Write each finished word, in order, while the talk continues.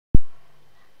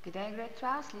Good day, grade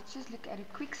 12. Let's just look at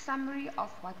a quick summary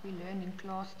of what we learned in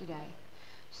class today.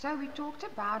 So we talked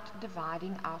about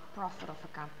dividing out profit of a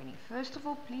company. First of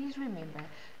all, please remember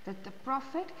that the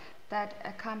profit that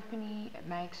a company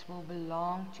makes will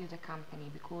belong to the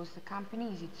company because the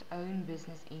company is its own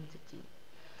business entity.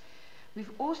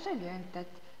 We've also learned that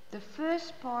the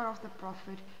first part of the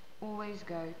profit always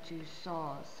goes to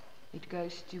SARS. It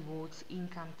goes towards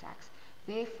income tax.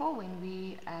 Therefore, when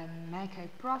we make a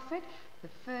profit, the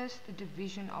first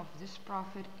division of this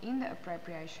profit in the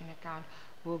appropriation account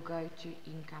will go to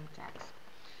income tax.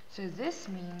 So this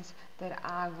means that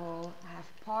I will have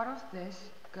part of this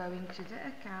going to the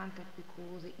account that we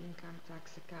call the income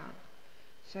tax account.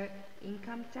 So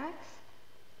income tax,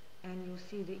 and you'll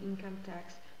see the income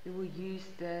tax, we will use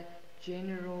the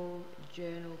general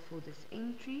journal for this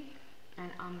entry,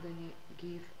 and I'm going to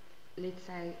give, let's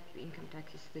say the income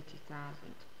tax is 30,000.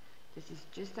 This is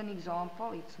just an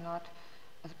example, it's not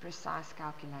a precise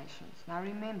calculations. Now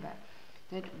remember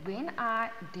that when I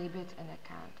debit an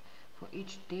account, for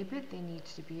each debit there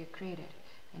needs to be a credit.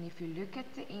 And if you look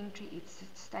at the entry, it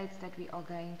states that we are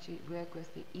going to work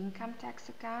with the income tax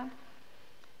account,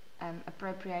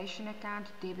 appropriation account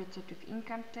debited with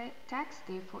income tax,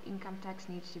 therefore income tax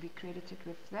needs to be credited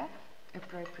with the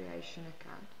appropriation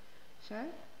account. So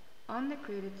on the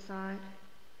credit side,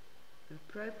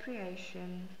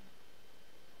 appropriation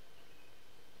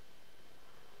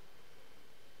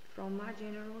from my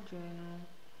general journal,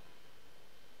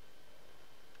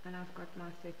 and I've got my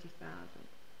 30,000.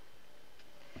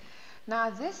 Now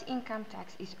this income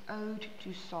tax is owed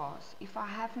to SARS. If I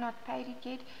have not paid it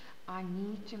yet, I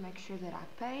need to make sure that I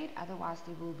pay it, otherwise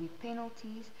there will be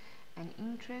penalties and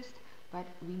interest, but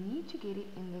we need to get it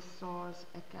in the SARS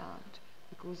account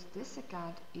because this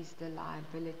account is the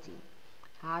liability.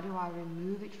 How do I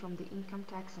remove it from the income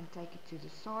tax and take it to the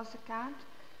SARS account?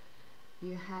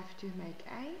 You have to make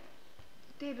a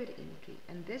debit entry,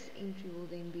 and this entry will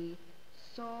then be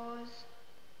SARS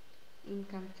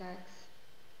income tax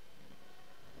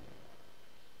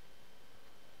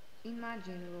in my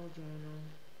general journal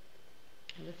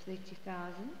with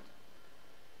 30,000,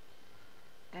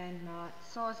 and my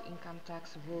SARS income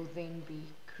tax will then be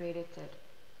credited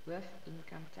with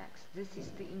income tax. This is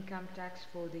the income tax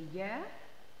for the year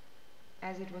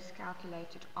as it was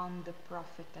calculated on the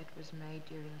profit that was made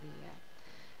during the year.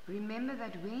 Remember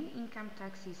that when income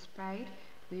tax is paid,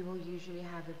 we will usually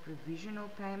have a provisional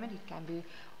payment. It can be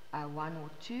 1 or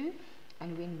 2,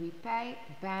 and when we pay,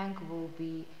 bank will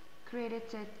be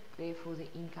credited, therefore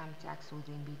the income tax will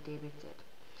then be debited.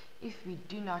 If we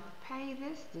do not pay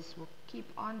this, this will keep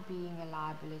on being a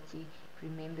liability.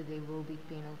 Remember, there will be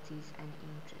penalties and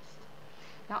interest.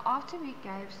 Now after we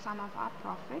gave some of our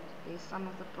profit, there's some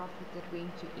of the profit that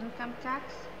went to income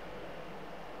tax.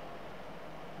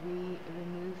 We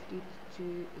removed it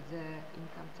to the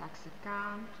income tax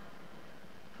account,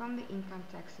 from the income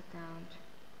tax account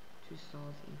to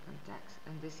SARS income tax,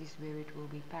 and this is where it will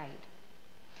be paid.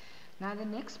 Now the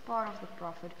next part of the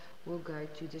profit will go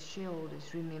to the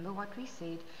shareholders. Remember what we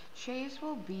said, shares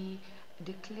will be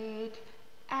declared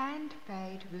and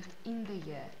paid within the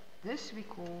year. This we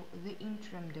call the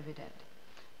interim dividend.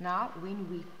 Now when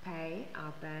we pay,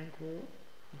 our bank will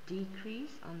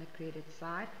decrease on the credit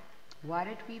side. What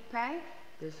did we pay?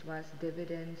 This was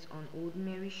dividends on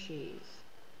ordinary shares.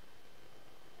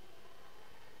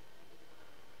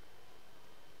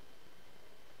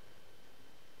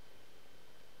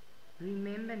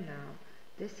 Remember now,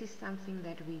 this is something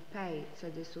that we paid, so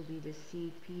this will be the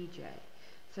CPJ.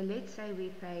 So let's say we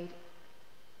paid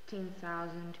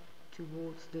 10,000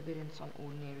 towards dividends on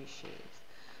ordinary shares.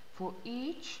 For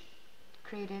each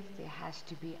credit, there has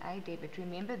to be a debit.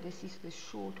 Remember, this is the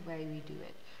short way we do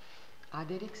it. I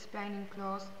did explain in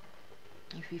class,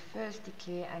 if we first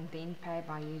declare and then pay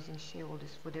by using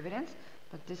shareholders for dividends,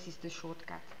 but this is the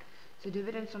shortcut. So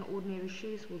dividends on ordinary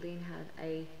shares will then have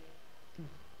a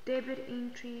debit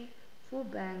entry for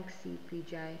bank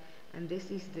CPJ, and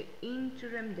this is the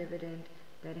interim dividend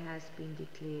that has been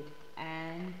declared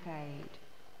and paid.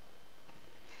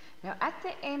 Now at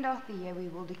the end of the year we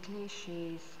will declare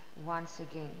shares once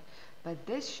again, but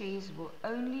this shares will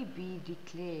only be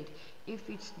declared. If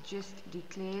it's just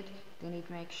declared, then it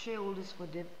makes shareholders for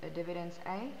dividends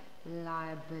a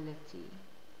liability,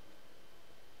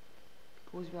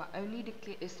 because we are only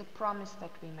declared, it's a promise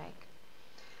that we make.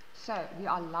 So we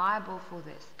are liable for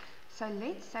this. So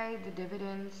let's say the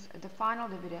dividends, the final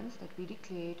dividends that we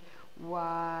declared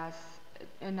was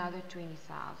another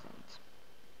 20,000.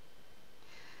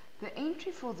 The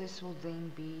entry for this will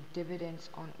then be dividends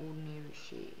on ordinary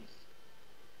shares.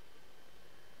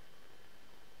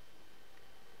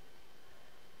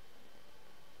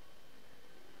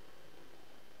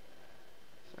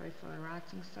 sorry for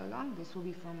writing so long. This will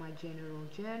be from my general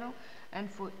journal, and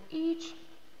for each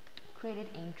credit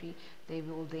entry there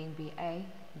will then be a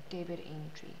debit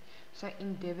entry. So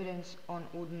in dividends on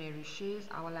ordinary shares,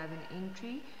 I will have an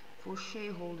entry for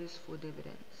shareholders for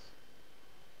dividends.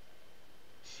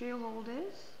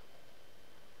 Shareholders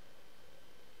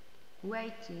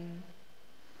waiting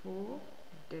for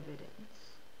dividends.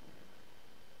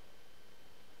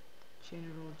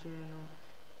 General journal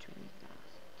 20,000.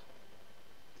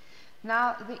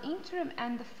 Now the interim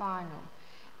and the final.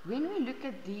 When we look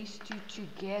at these two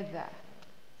together,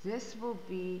 this will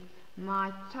be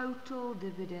my total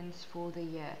dividends for the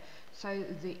year. So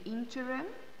the interim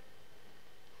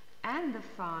and the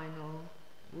final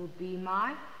will be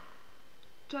my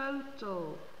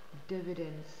total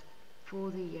dividends for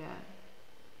the year.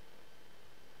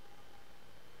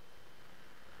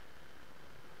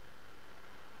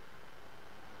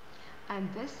 And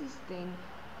this is then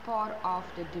part of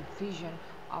the division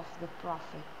of the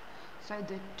profit. So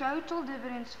the total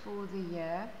dividends for the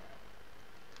year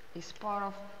is part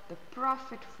of the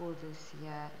profit for this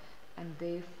year, and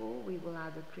therefore we will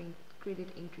have a credit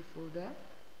entry for the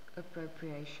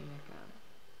appropriation account.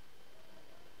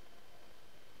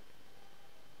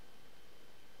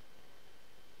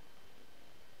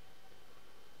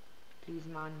 Please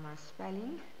mind my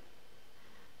spelling.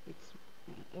 It's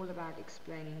all about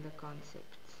explaining the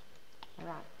concepts.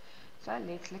 Alright, so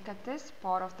let's look at this.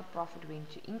 Part of the profit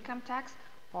went to income tax.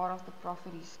 Part of the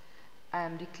profit is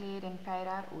declared and paid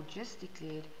out, or just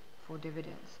declared for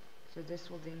dividends. So this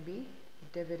will then be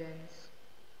dividends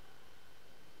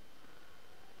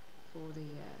for the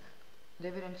year.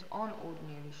 Dividends on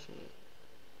ordinary share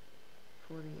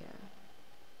for the year.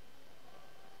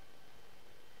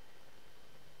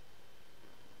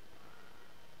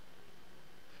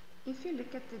 If you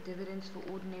look at the dividends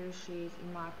for ordinary shares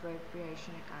in my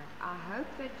appropriation account, I hope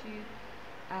that you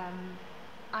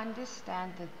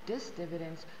understand that this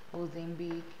dividends will then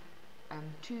be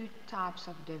two types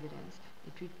of dividends.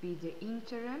 It would be the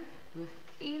interim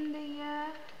within the year,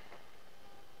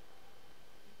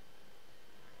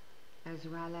 as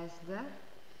well as the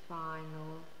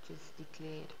final just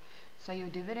declared. So your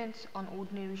dividends on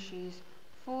ordinary shares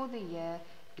for the year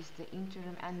is the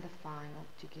interim and the final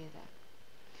together.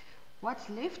 What's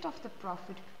left of the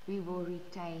profit we will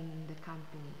retain in the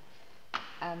company.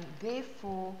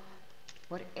 Therefore,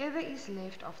 whatever is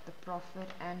left of the profit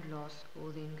and loss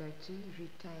will then go to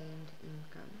retained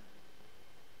income.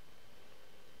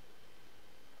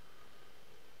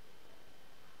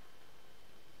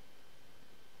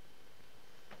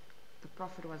 The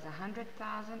profit was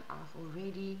 100,000. I've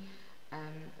already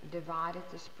divided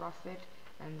this profit,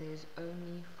 and there's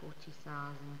only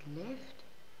 40,000 left.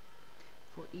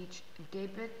 For each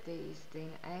debit, there is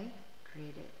then a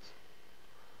credit.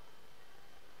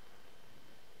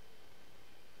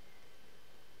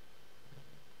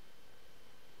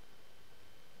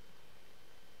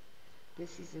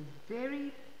 This is a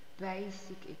very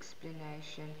basic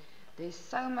explanation. There's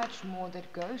so much more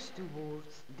that goes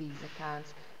towards these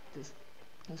accounts. This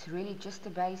is really just a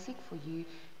basic for you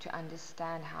to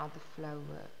understand how the flow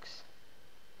works.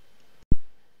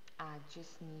 I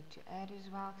just need to add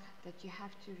as well that you have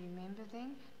to remember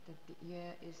then that the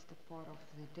year is the part of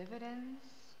the dividends,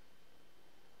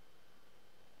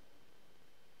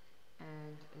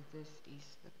 and this is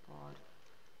the part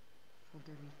for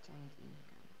the retained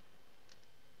income.